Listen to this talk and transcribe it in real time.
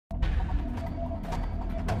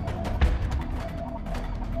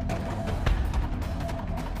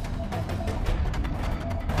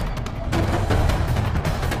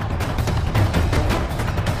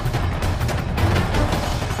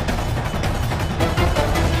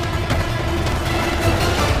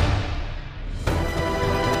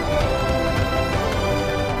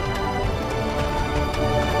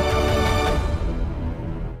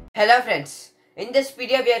Hello friends, in this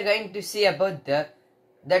video we are going to see about the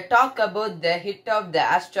talk about the hit of the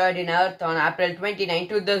asteroid in Earth on April 29,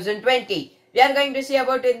 2020. We are going to see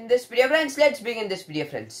about in this video friends. Let's begin this video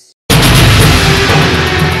friends.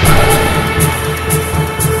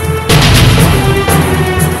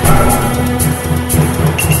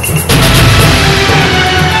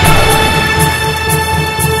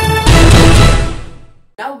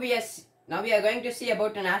 Now we are going to see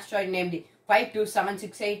about an asteroid named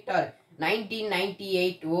 52768 or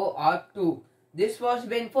 1998 OR2. This was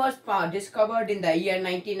been first discovered in the year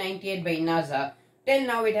 1998 by NASA. Till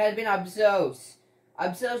now it has been observed.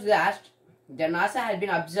 The NASA has been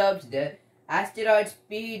observed the asteroid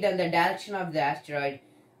speed and the direction of the asteroid.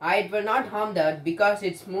 It will not harm the Earth because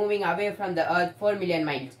it's moving away from the Earth 4 million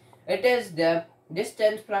miles. It is the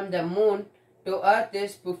distance from the Moon to Earth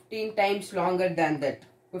is 15 times longer than that.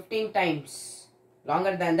 15 times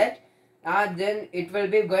longer than that. Then it will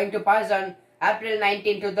be going to pass on April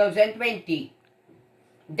 19, 2020.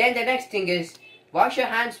 Then the next thing is wash your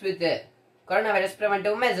hands with the coronavirus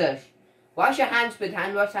preventive measures. Wash your hands with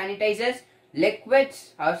hand wash sanitizers,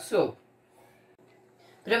 liquids or soap.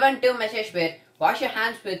 Preventive measures were wash your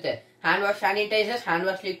hands with hand wash sanitizers, hand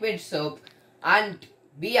wash liquid, soap, and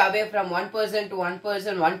be away from one person to one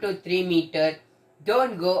person 1 to 3 meters.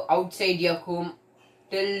 Don't go outside your home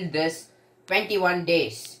till this 21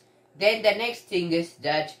 days. Then the next thing is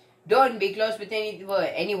that don't be close with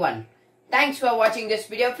anyone. Thanks for watching this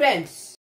video friends.